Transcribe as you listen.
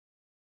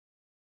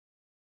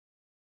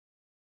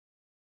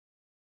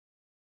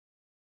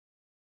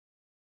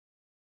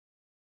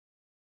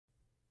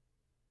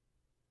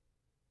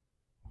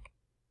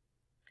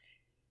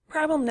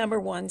Problem number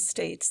 1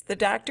 states the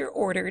doctor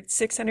ordered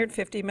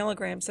 650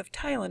 milligrams of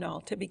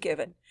Tylenol to be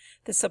given.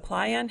 The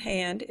supply on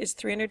hand is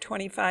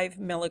 325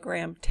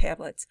 milligram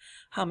tablets.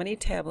 How many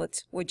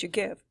tablets would you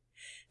give?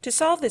 To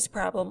solve this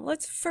problem,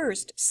 let's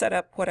first set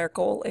up what our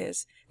goal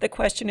is. The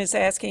question is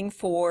asking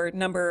for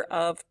number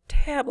of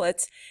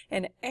tablets,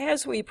 and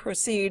as we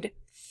proceed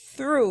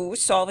through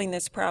solving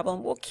this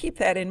problem, we'll keep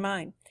that in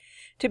mind.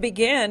 To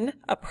begin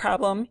a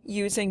problem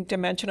using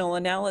dimensional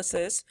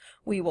analysis,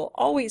 we will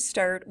always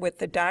start with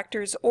the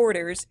doctor's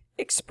orders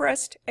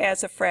expressed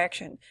as a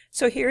fraction.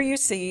 So here you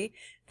see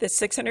the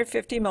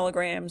 650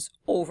 milligrams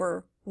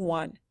over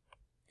 1.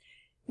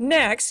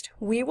 Next,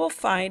 we will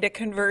find a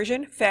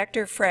conversion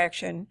factor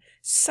fraction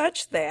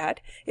such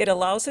that it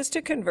allows us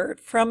to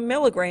convert from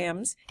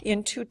milligrams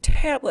into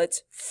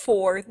tablets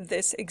for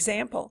this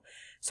example.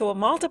 So we'll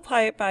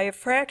multiply it by a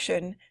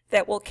fraction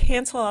that will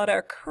cancel out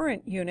our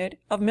current unit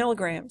of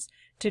milligrams.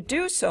 To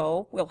do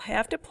so, we'll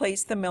have to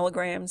place the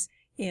milligrams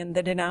in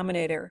the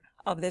denominator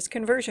of this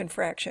conversion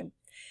fraction.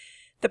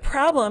 The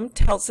problem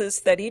tells us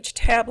that each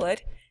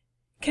tablet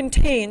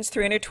contains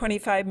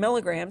 325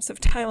 milligrams of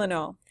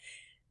Tylenol.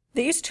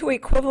 These two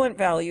equivalent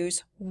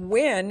values,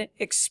 when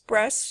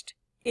expressed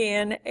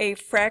in a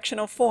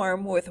fractional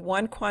form with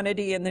one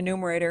quantity in the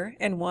numerator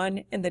and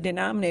one in the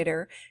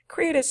denominator,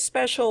 create a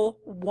special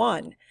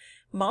 1.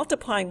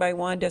 Multiplying by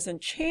 1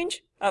 doesn't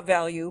change a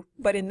value,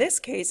 but in this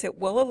case it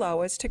will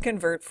allow us to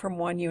convert from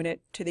one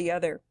unit to the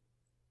other.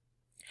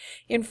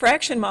 In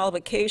fraction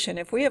multiplication,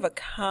 if we have a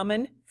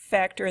common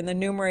factor in the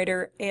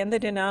numerator and the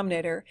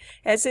denominator,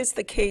 as is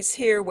the case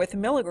here with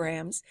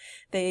milligrams,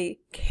 they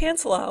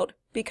cancel out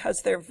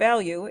because their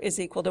value is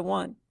equal to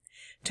 1.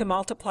 To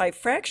multiply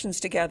fractions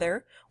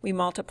together, we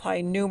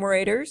multiply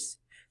numerators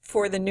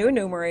for the new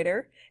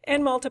numerator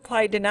and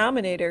multiply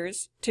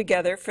denominators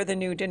together for the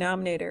new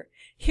denominator.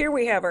 Here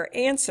we have our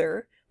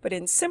answer, but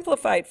in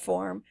simplified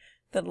form,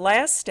 the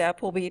last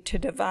step will be to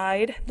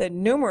divide the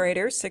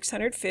numerator,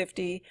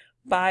 650,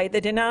 by the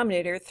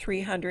denominator,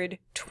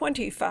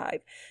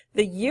 325.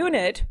 The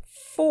unit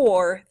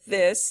for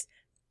this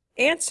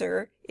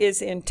answer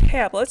is in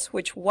tablets,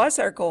 which was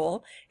our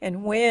goal,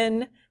 and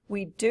when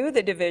we do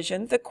the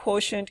division, the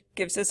quotient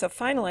gives us a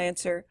final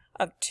answer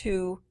of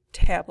 2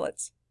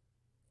 tablets.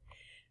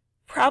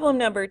 Problem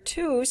number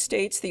 2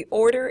 states the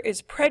order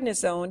is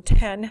prednisone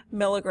 10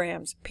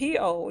 milligrams,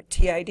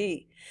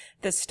 PO-TID.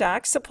 The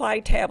stock supply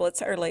tablets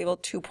are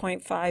labeled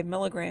 2.5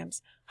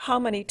 milligrams. How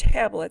many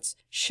tablets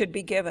should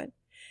be given?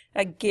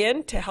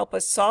 Again, to help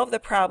us solve the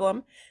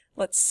problem,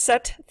 let's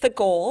set the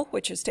goal,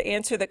 which is to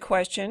answer the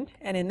question,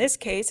 and in this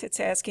case it's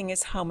asking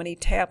us how many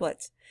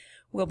tablets.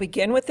 We'll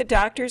begin with the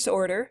doctor's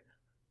order,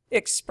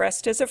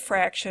 expressed as a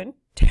fraction.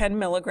 10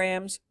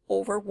 milligrams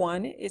over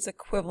 1 is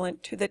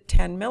equivalent to the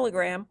 10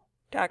 milligram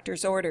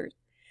doctor's order.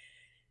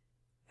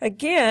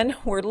 Again,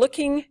 we're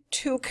looking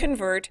to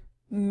convert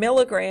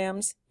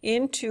milligrams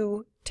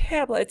into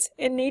tablets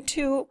and need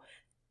to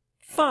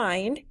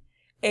find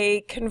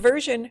a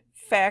conversion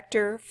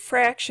factor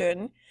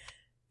fraction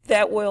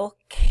that will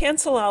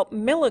cancel out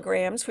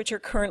milligrams, which are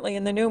currently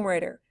in the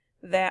numerator.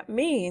 That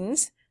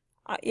means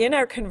in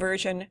our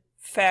conversion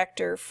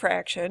factor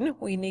fraction,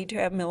 we need to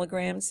have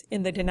milligrams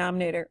in the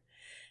denominator.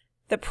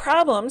 The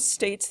problem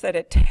states that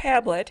a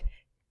tablet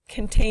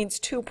contains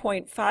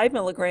 2.5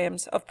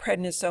 milligrams of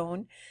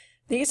prednisone.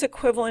 These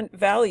equivalent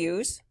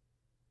values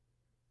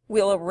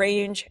will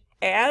arrange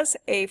as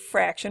a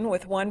fraction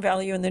with one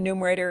value in the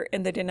numerator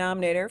and the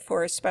denominator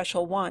for a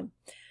special 1.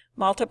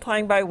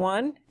 Multiplying by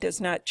 1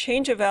 does not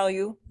change a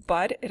value,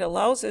 but it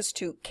allows us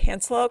to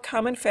cancel out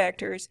common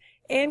factors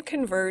and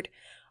convert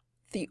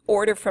the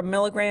order from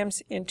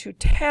milligrams into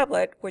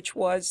tablet, which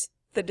was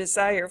the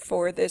desire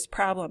for this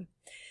problem.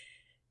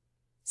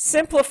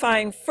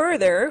 Simplifying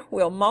further,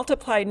 we'll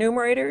multiply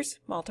numerators,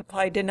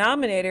 multiply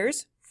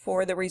denominators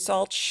for the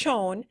results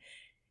shown,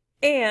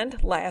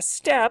 and last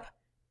step,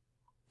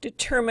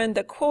 determine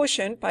the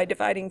quotient by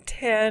dividing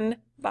 10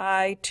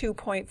 by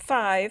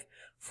 2.5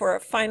 for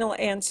a final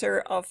answer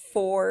of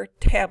 4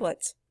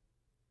 tablets.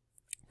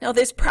 Now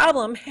this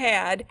problem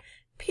had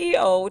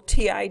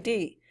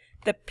PO-TID.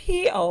 The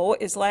PO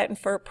is Latin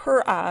for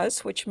per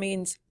os, which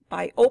means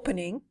by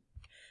opening.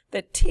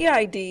 The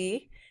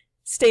TID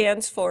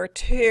stands for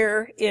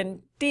ter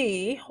in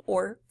D,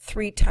 or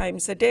 3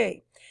 times a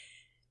day.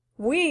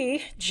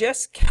 We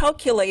just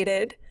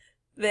calculated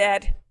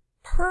that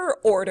per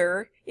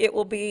order it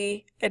will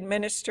be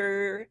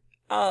administered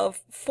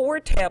of 4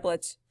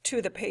 tablets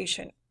to the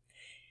patient.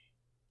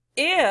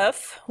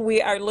 If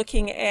we are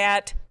looking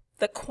at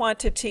the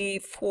quantity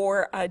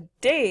for a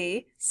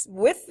day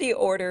with the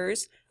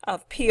orders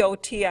of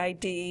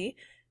PO-TID,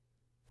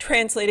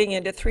 translating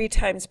into 3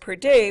 times per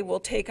day, we'll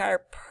take our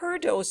per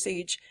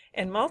dosage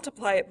and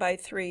multiply it by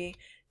 3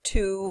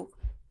 to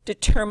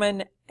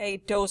determine a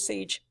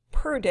dosage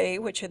per day,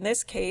 which in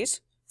this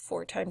case,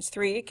 4 times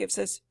 3 gives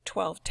us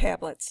 12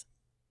 tablets.